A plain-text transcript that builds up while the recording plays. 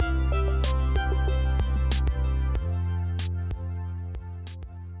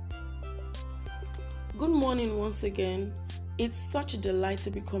Good morning once again. It's such a delight to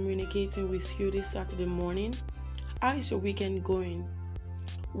be communicating with you this Saturday morning. How is your weekend going?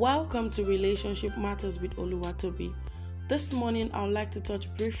 Welcome to Relationship Matters with Oluwatobi. This morning, I would like to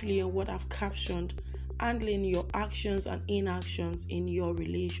touch briefly on what I've captioned, handling your actions and inactions in your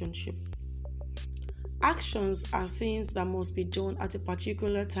relationship. Actions are things that must be done at a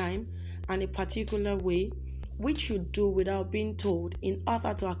particular time and a particular way, which you do without being told in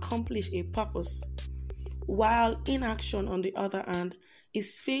order to accomplish a purpose. While inaction, on the other hand,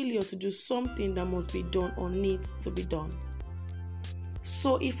 is failure to do something that must be done or needs to be done.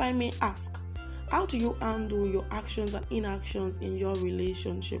 So if I may ask, how do you handle your actions and inactions in your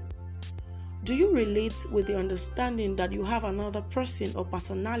relationship? Do you relate with the understanding that you have another person or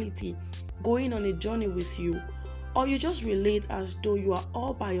personality going on a journey with you, or you just relate as though you are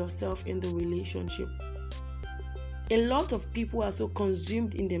all by yourself in the relationship? A lot of people are so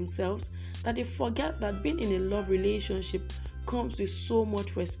consumed in themselves that they forget that being in a love relationship comes with so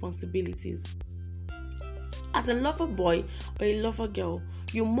much responsibilities. As a lover boy or a lover girl,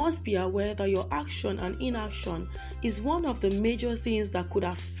 you must be aware that your action and inaction is one of the major things that could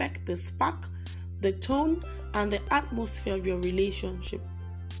affect the spark, the tone, and the atmosphere of your relationship.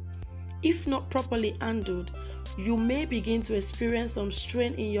 If not properly handled, you may begin to experience some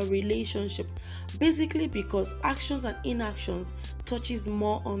strain in your relationship, basically because actions and inactions touches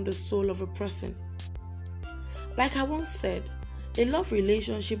more on the soul of a person. Like I once said, a love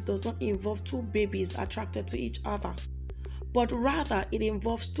relationship does not involve two babies attracted to each other, but rather it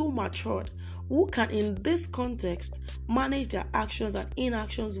involves two matured who can, in this context, manage their actions and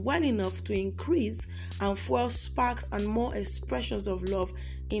inactions well enough to increase and fuel sparks and more expressions of love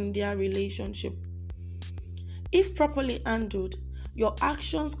in their relationship. If properly handled, your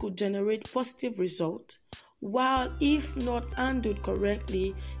actions could generate positive results, while if not handled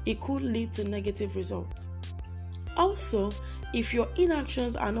correctly, it could lead to negative results. Also, if your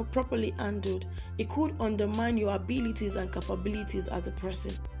inactions are not properly handled, it could undermine your abilities and capabilities as a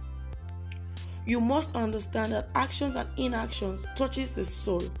person. You must understand that actions and inactions touches the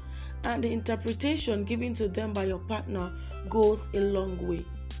soul, and the interpretation given to them by your partner goes a long way.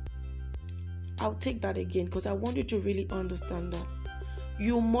 I'll take that again because I want you to really understand that.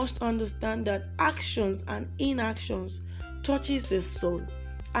 You must understand that actions and inactions touches the soul,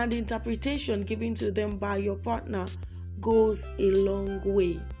 and the interpretation given to them by your partner goes a long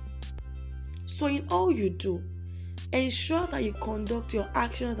way. So in all you do, ensure that you conduct your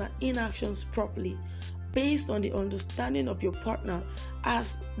actions and inactions properly based on the understanding of your partner,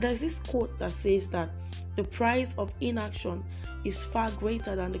 as there's this quote that says that the price of inaction is far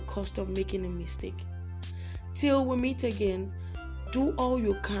greater than the cost of making a mistake. Till we meet again, do all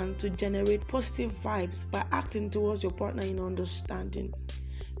you can to generate positive vibes by acting towards your partner in understanding.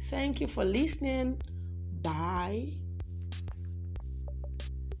 Thank you for listening. Bye.